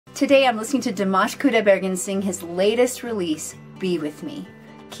Today I'm listening to Dimash sing his latest release, Be With Me.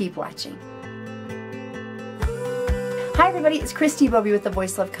 Keep watching. Hi everybody, it's Christi Bovee with the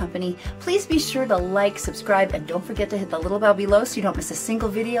Voice Love Company. Please be sure to like, subscribe, and don't forget to hit the little bell below so you don't miss a single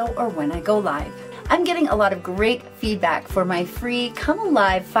video or when I go live. I'm getting a lot of great feedback for my free Come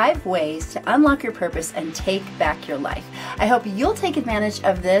Alive 5 Ways to Unlock Your Purpose and Take Back Your Life. I hope you'll take advantage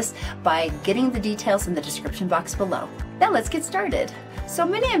of this by getting the details in the description box below. Now let's get started. So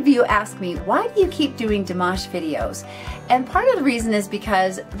many of you ask me, why do you keep doing Dimash videos? And part of the reason is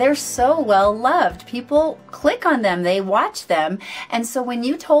because they're so well loved. People click on them, they watch them. And so when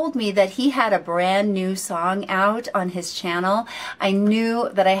you told me that he had a brand new song out on his channel, I knew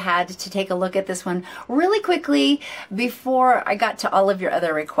that I had to take a look at this one really quickly before I got to all of your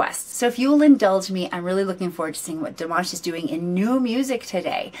other requests. So if you will indulge me, I'm really looking forward to seeing what Dimash is doing in new music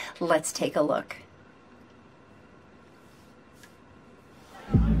today. Let's take a look.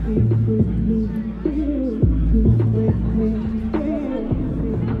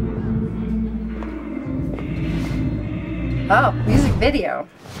 Oh, music video.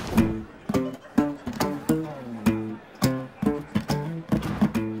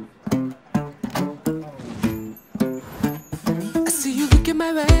 I see you looking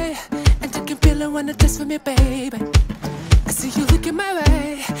my way, and you can feel it when it does for me, baby. I see you looking my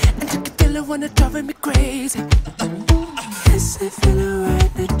way, and you can feel it when it driving me crazy. Yes, I feel the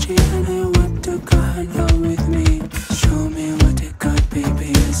right energy, and I want to go along with me. Show me what it got,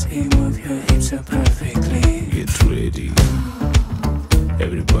 baby. I see move your hips so perfectly. Get ready,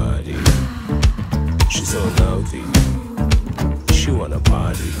 everybody. She's so lovely. She wanna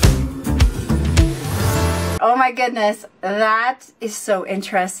party. Oh my goodness, that is so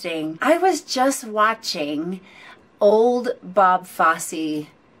interesting. I was just watching old Bob Fosse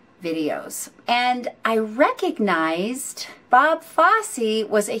videos and I recognized Bob Fosse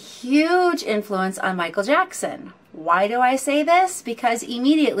was a huge influence on Michael Jackson. Why do I say this? Because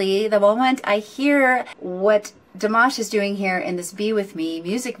immediately the moment I hear what Dimash is doing here in this Be With Me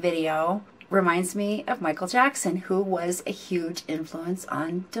music video reminds me of Michael Jackson, who was a huge influence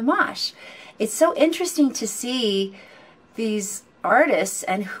on Dimash. It's so interesting to see these artists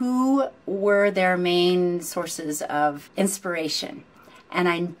and who were their main sources of inspiration. And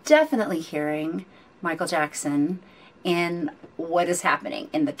I'm definitely hearing Michael Jackson in what is happening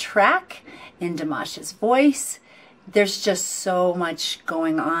in the track, in Dimash's voice. There's just so much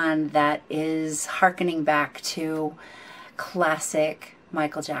going on that is hearkening back to classic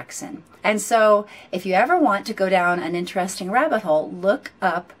Michael Jackson. And so if you ever want to go down an interesting rabbit hole, look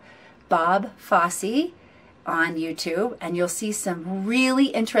up Bob Fosse on YouTube and you'll see some really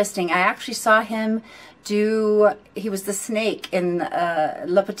interesting. I actually saw him do, he was the snake in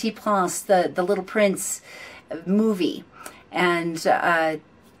Le Petit Prince, the Little Prince movie. And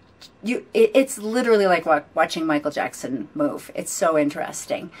it's literally like watching Michael Jackson move. It's so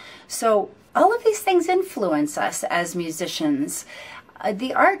interesting. So all of these things influence us as musicians.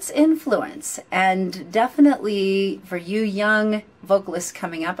 The arts influence, and definitely for you young vocalists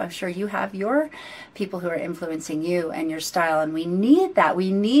coming up, I'm sure you have your people who are influencing you and your style, and we need that.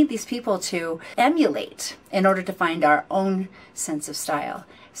 We need these people to emulate in order to find our own sense of style.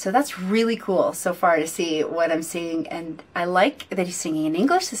 So that's really cool so far to see what I'm seeing, and I like that he's singing in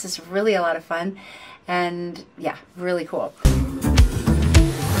English. This is really a lot of fun, and yeah, really cool.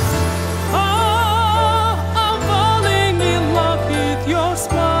 Your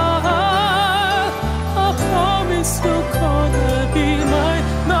smile, I promise you're gonna be mine.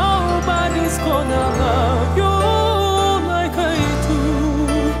 Nobody's gonna love you like I do.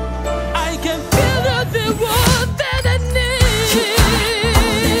 I can feel that the one that I need. You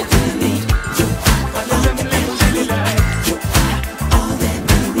are all that I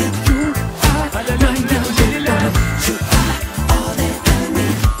need. You are all that I need. You are all that I need.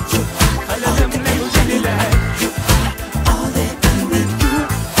 You are all that I need. You are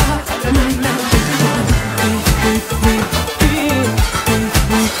all that I need.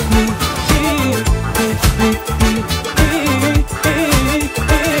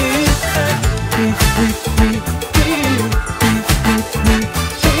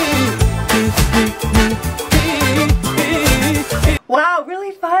 Wow,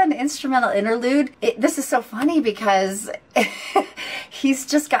 really fun instrumental interlude. This is so funny because he's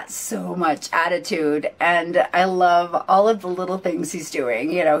just got so much attitude, and I love all of the little things he's doing.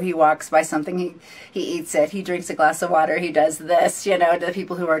 You know, he walks by something, he eats it, he drinks a glass of water, he does this, you know, to the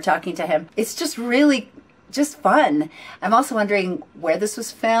people who are talking to him. It's just really just fun. I'm also wondering where this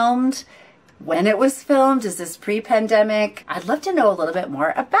was filmed. when it was filmed. Is this pre-pandemic? I'd love to know a little bit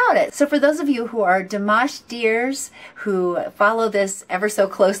more about it. So for those of you who are Dimash dears, who follow this ever so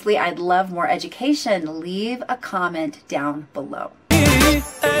closely, I'd love more education. Leave a comment down below.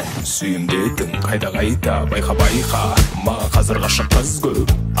 сүйемдетің қайда байқа маған қазір ғашық қыз көп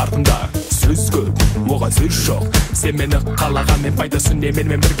артымда сөз көп оған сөз жоқ сен мені қалаған мен пайдасын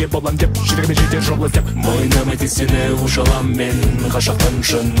менімен бірге болам деп жүрегіме жетер жол іздеп мойнымай тек сені ұшалам мен ғашықтан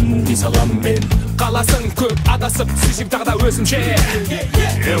шын дей салам мен қаласың көп адасып сүйсең тағы да өзімше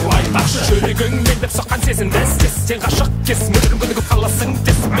айтпақшы жүрегіңмен деп соққан сезімді сен ғашық кез мөлдірім күні көп қаласың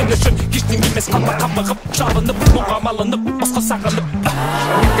тез мен үшін ештеңе емес қалма қамығып жалынып мұңға малынып босқа сағынып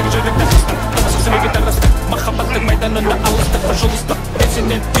махаббаттың майданында алыстық бір жұлыстық мен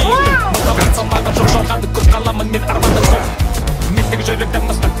сенен биікпін махаббат салмағы жоқ жалғанды көп қаламын мен арманым жоқ мендегі жүректен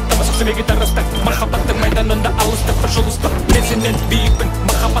мыстық тамасық сүрегі тарыстық махаббаттың майданында алыстық бір жұлыстық мен сенен биікпін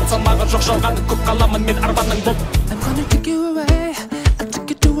махаббат салмағы жоқ жалғанды көп қаламын мен арманым жоқ I'm gonna take you away and take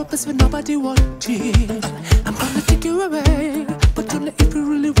you to a place where nobody watches I'm gonna take you away but only if you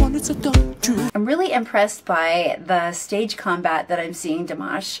really want it so don't you I'm really impressed by the stage combat that I'm seeing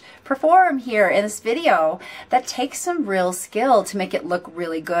Dimash perform here in this video. That takes some real skill to make it look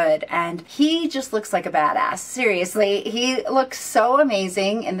really good, and he just looks like a badass. Seriously, he looks so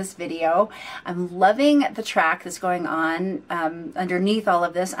amazing in this video. I'm loving the track that's going on underneath all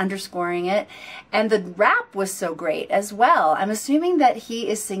of this, underscoring it, and the rap was so great as well. I'm assuming that he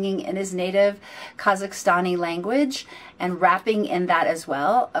is singing in his native Kazakhstani language and rapping in that as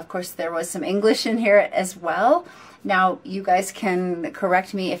well. Of course, there was some English in here as well. Now, you guys can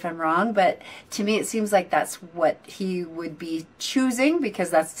correct me if I'm wrong, but to me it seems like that's what he would be choosing because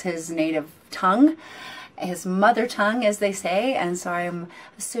that's his native tongue, his mother tongue, as they say, and so I'm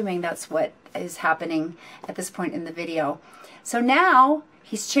assuming that's what is happening at this point in the video. So now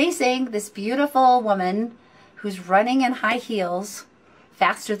he's chasing this beautiful woman who's running in high heels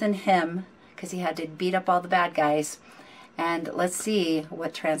faster than him because he had to beat up all the bad guys. And let's see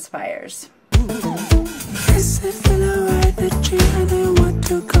what transpires. Yes, I feel alright that you and I want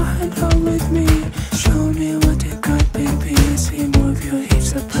to go hang out with me. Show me what you got, baby. I see move your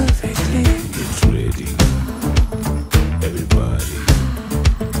hips up perfectly. Get ready, everybody.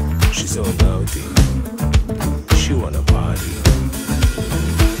 She's so naughty. She wanna party.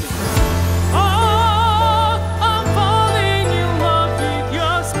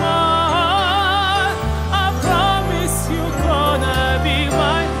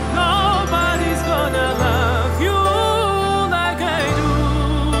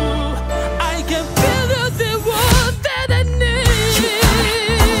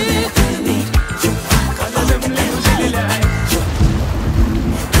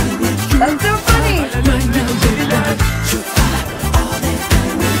 That's so funny!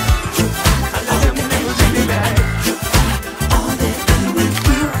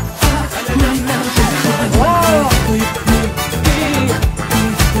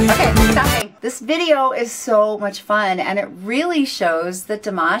 Okay, stopping. This video is so much fun, and it really shows that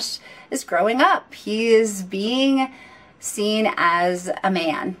Dimash is growing up. He is being seen as a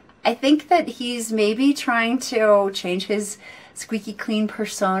man. I think that he's maybe trying to change his squeaky clean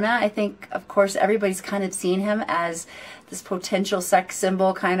persona. I think, of course, everybody's kind of seen him as this potential sex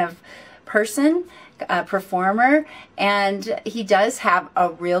symbol kind of person, performer, and he does have a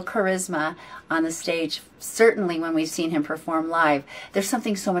real charisma on the stage, certainly when we've seen him perform live. There's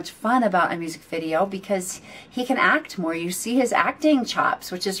something so much fun about a music video because he can act more. You see his acting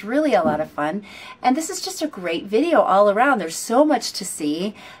chops, which is really a lot of fun. And this is just a great video all around. There's so much to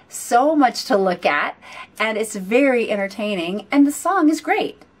see, so much to look at, and it's very entertaining, and the song is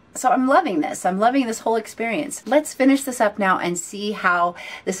great. So I'm loving this. I'm loving this whole experience. Let's finish this up now and see how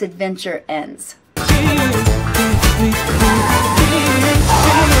this adventure ends.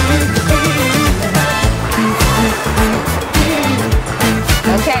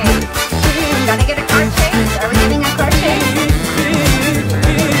 Okay, gotta get a car chase. Are we getting a car chase?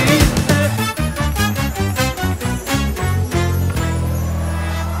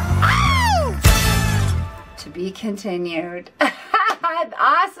 To be continued.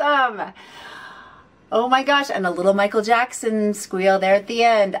 Awesome. Oh my gosh, and a little Michael Jackson squeal there at the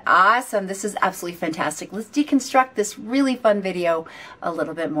end. Awesome. This is absolutely fantastic. Let's deconstruct this really fun video a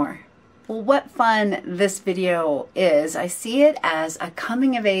little bit more. Well, what fun this video is. I see it as a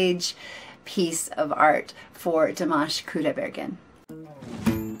coming of age piece of art for Dimash Kudaibergen.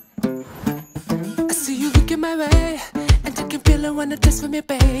 I see you looking my way, and I can feel it when it does for me,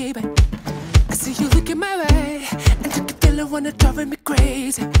 baby. I see you looking my way, and I can feel it when it driving me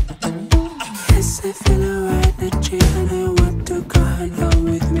crazy. Yes, I feel alright that you and I want to go hang out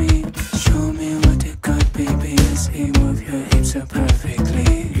with me. Show me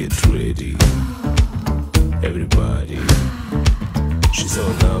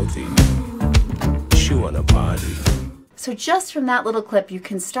healthy. She wanna party. So just from that little clip, you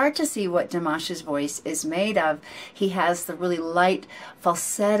can start to see what Dimash's voice is made of. He has the really light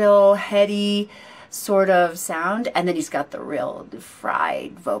falsetto, heady sort of sound, and then he's got the real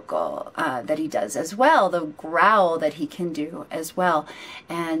fried vocal that he does as well, the growl that he can do as well.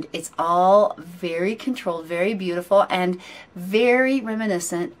 And it's all very controlled, very beautiful, and very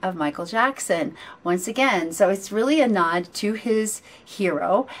reminiscent of Michael Jackson once again. So it's really a nod to his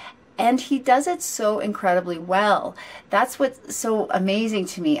hero. And he does it so incredibly well. That's what's so amazing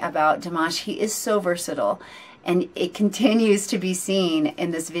to me about Dimash. He is so versatile, and it continues to be seen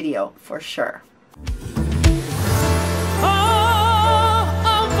in this video for sure.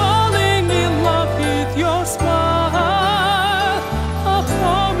 I'm falling in love with your smile. I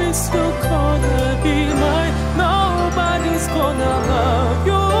promise you're gonna be mine. Nobody's gonna love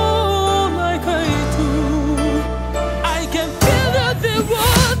you like I do. I can feel the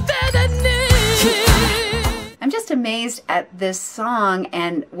world that I need. I'm just amazed at this song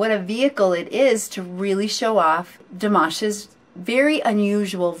and what a vehicle it is to really show off Dimash's very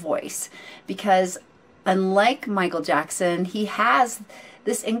unusual voice, because unlike Michael Jackson, he has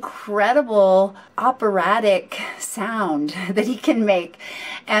this incredible operatic sound that he can make,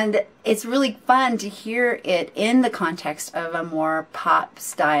 and it's really fun to hear it in the context of a more pop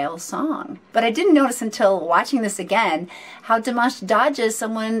style song. But I didn't notice until watching this again how Dimash dodges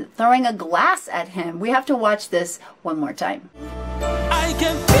someone throwing a glass at him. We have to watch this one more time. I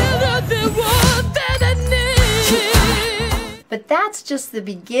can feel the world that I need. But that's just the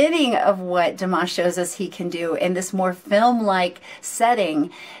beginning of what Dimash shows us he can do in this more film-like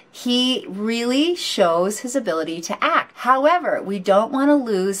setting. He really shows his ability to act. However, we don't want to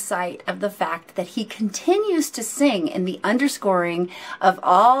lose sight of the fact that he continues to sing in the underscoring of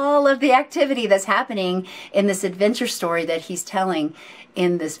all of the activity that's happening in this adventure story that he's telling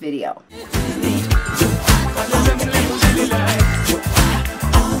in this video.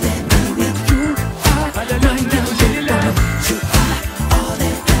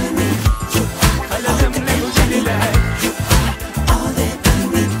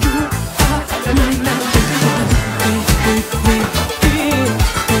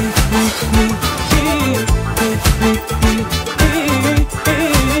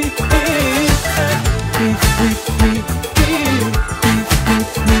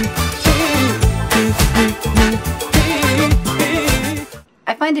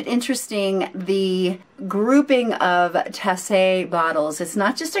 I find it interesting, the grouping of Tasse bottles. It's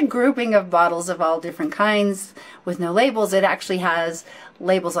not just a grouping of bottles of all different kinds with no labels. It actually has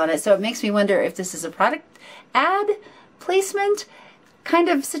labels on it. So it makes me wonder if this is a product ad placement kind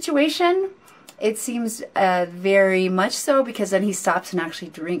of situation. It seems very much so, because then he stops and actually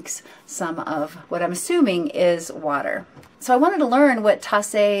drinks some of what I'm assuming is water. So I wanted to learn what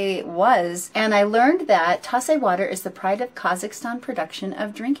Tasse was, and I learned that Tasse water is the pride of Kazakhstan production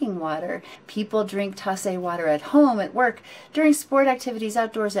of drinking water. People drink Tasse water at home, at work, during sport activities,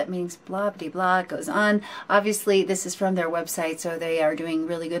 outdoors, at meetings, blah, blah, blah, it goes on. Obviously, this is from their website, so they are doing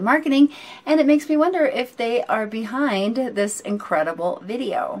really good marketing, and it makes me wonder if they are behind this incredible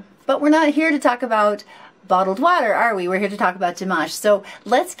video. But we're not here to talk about bottled water, are we? We're here to talk about Dimash. So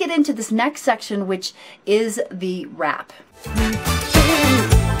let's get into this next section, which is the rap.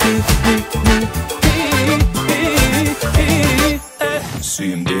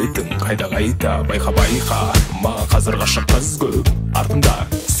 Сүйем дедің қайда байқа маған қазір ғашық қыз көп, артымда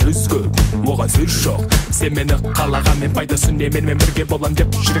сөз көп, оған сөз жоқ. Сен мені қалағанмен пайдасы не, менімен бірге болам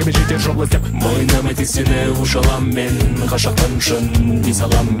деп, жүрегіме жетер жол іздеп. Мойнама тек сені ұшалам мен, ғашықтан шын дей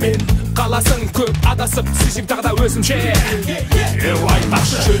салам мен. Қаласың көп адасып, сүйсең тағы да өзімше.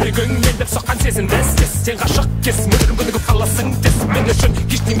 Айтпақшы жүрегің мен деп соққан сезім дес. Сен ғашық кес, мөлірім күнігіп қаласың дес. Мен үшін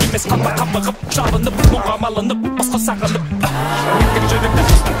ештеңе емес, қалма қамығып, жалынып, мұғам алынып, басқа сағынып. Жүректі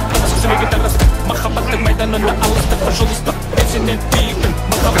қыстың, жүрегі дұрыстық, махаббаттың майданында алыстық, бір жұлыстық. Мен сенен биікпін,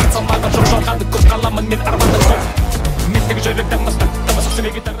 махаббат салмағы жоқ, жалғанды көп қаламын, мен арманды жоқ. Мендегі жүректі қыстың,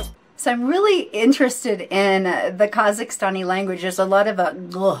 жүрегі дұрыстық. So I'm really interested in the Kazakhstani language. There's a lot of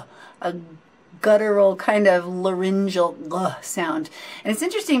a guttural kind of laryngeal sound. And it's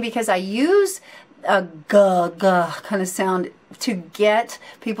interesting because I use a kind of sound to get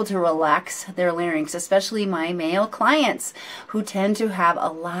people to relax their larynx, especially my male clients who tend to have a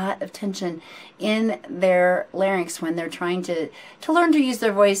lot of tension in their larynx when they're trying to learn to use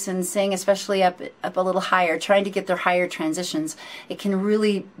their voice and sing, especially up a little higher, trying to get their higher transitions. It can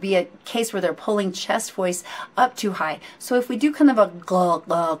really be a case where they're pulling chest voice up too high. So if we do kind of a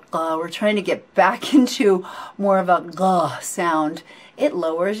we're trying to get back into more of a sound, it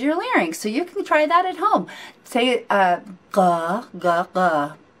lowers your larynx. So you can try that at home. Say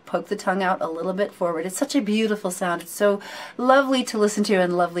poke the tongue out a little bit forward. It's such a beautiful sound. It's so lovely to listen to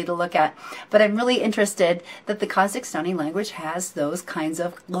and lovely to look at. But I'm really interested that the Kazakhstani language has those kinds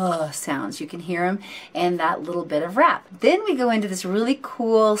of sounds. You can hear them in that little bit of rap. Then we go into this really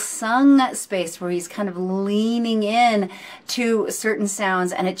cool sung space where he's kind of leaning in to certain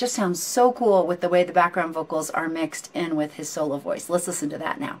sounds, and it just sounds so cool with the way the background vocals are mixed in with his solo voice. Let's listen to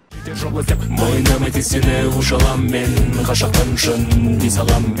that now.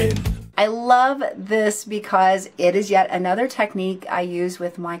 I love this because it is yet another technique I use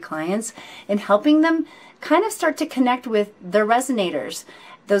with my clients in helping them kind of start to connect with their resonators,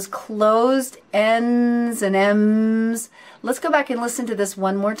 those closed N's and M's. Let's go back and listen to this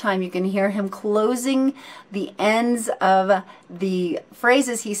one more time. You can hear him closing the ends of the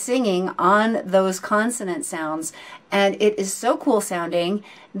phrases he's singing on those consonant sounds, and it is so cool sounding.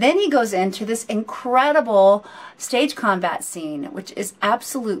 Then he goes into this incredible stage combat scene, which is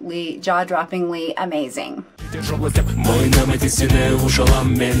absolutely jaw-droppingly amazing.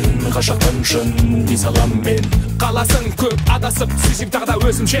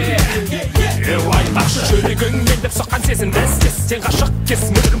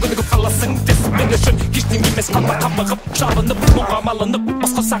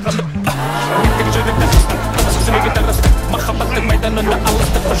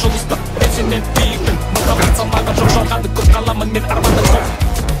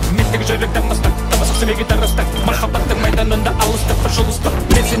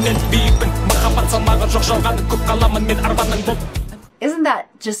 Isn't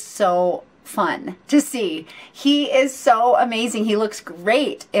that just so fun to see? He is so amazing. He looks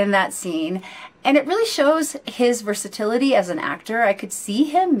great in that scene, and it really shows his versatility as an actor. I could see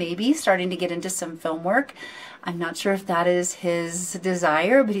him maybe starting to get into some film work. I'm not sure if that is his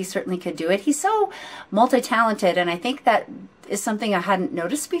desire, but he certainly could do it. He's so multi-talented, and I think that is something I hadn't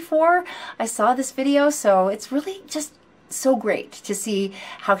noticed before I saw this video, so it's really just so great to see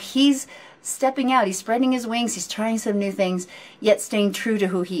how he's stepping out. He's spreading his wings, he's trying some new things, yet staying true to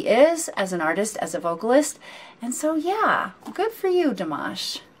who he is as an artist, as a vocalist. And so yeah, good for you,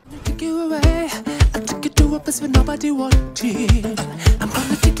 Dimash. Take you away. I took you to a place where nobody watching. I'm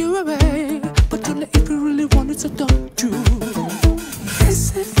gonna take you away, but only if you really want it, so don't you?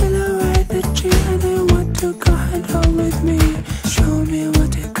 Yes, I feel alright that you and I want to go and home with me. Show me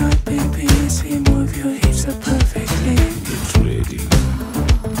what you got, baby. See, move your hips so perfectly. It's ready.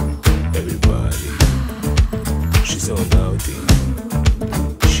 Everybody, she's so naughty.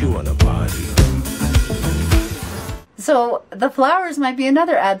 She wanna party. So the flowers might be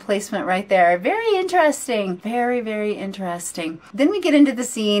another ad placement right there. Very interesting. Very, very interesting. Then we get into the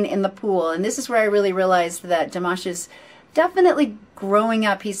scene in the pool, and this is where I really realized that Dimash is definitely growing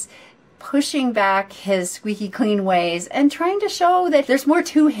up. He's pushing back his squeaky clean ways and trying to show that there's more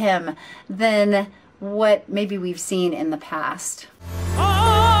to him than what maybe we've seen in the past.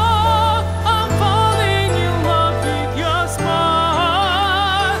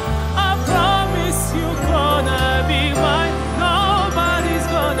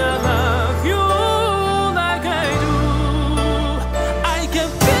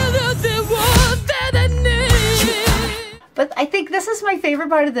 But I think this is my favorite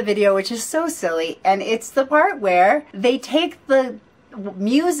part of the video, which is so silly, and it's the part where they take the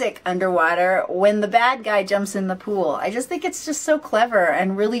music underwater when the bad guy jumps in the pool. I just think it's just so clever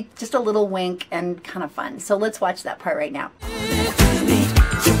and really just a little wink and kind of fun. So let's watch that part right now.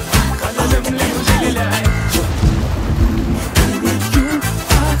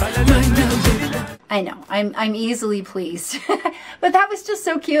 I know, I'm easily pleased, but that was just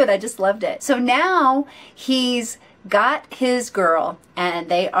so cute. I just loved it. So now he's got his girl and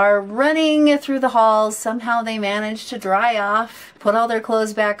they are running through the halls. Somehow they manage to dry off, put all their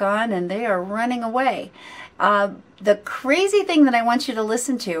clothes back on, and they are running away. The crazy thing that I want you to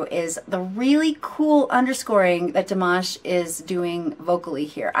listen to is the really cool underscoring that Dimash is doing vocally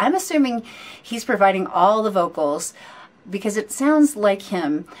here. I'm assuming he's providing all the vocals because it sounds like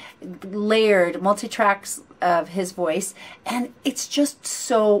him, layered, multi-tracks of his voice, and it's just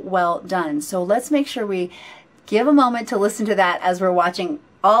so well done. So let's make sure we give a moment to listen to that as we're watching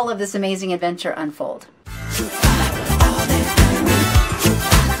all of this amazing adventure unfold.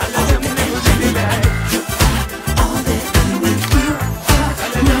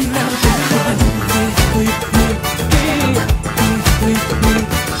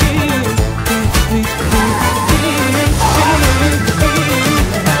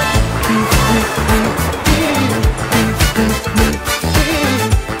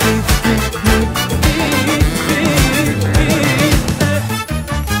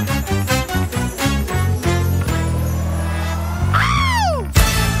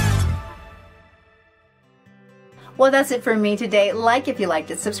 Well, that's it for me today. Like if you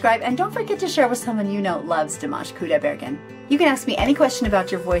liked it, subscribe, and don't forget to share with someone you know loves Dimash Kudabergen. You can ask me any question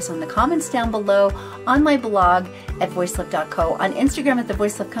about your voice on the comments down below, on my blog at voicelip.co, on Instagram at The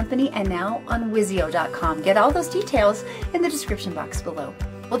Voicelip Company, and now on Wizio.com. Get all those details in the description box below.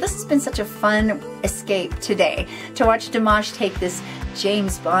 Well, this has been such a fun escape today to watch Dimash take this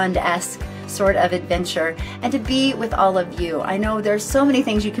James Bond-esque sort of adventure and to be with all of you. I know there's so many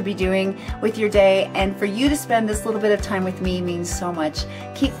things you could be doing with your day, and for you to spend this little bit of time with me means so much.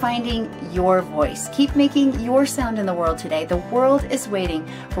 Keep finding your voice. Keep making your sound in the world today. The world is waiting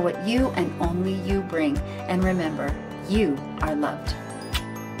for what you and only you bring. And remember, you are loved.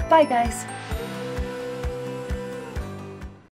 Bye, guys.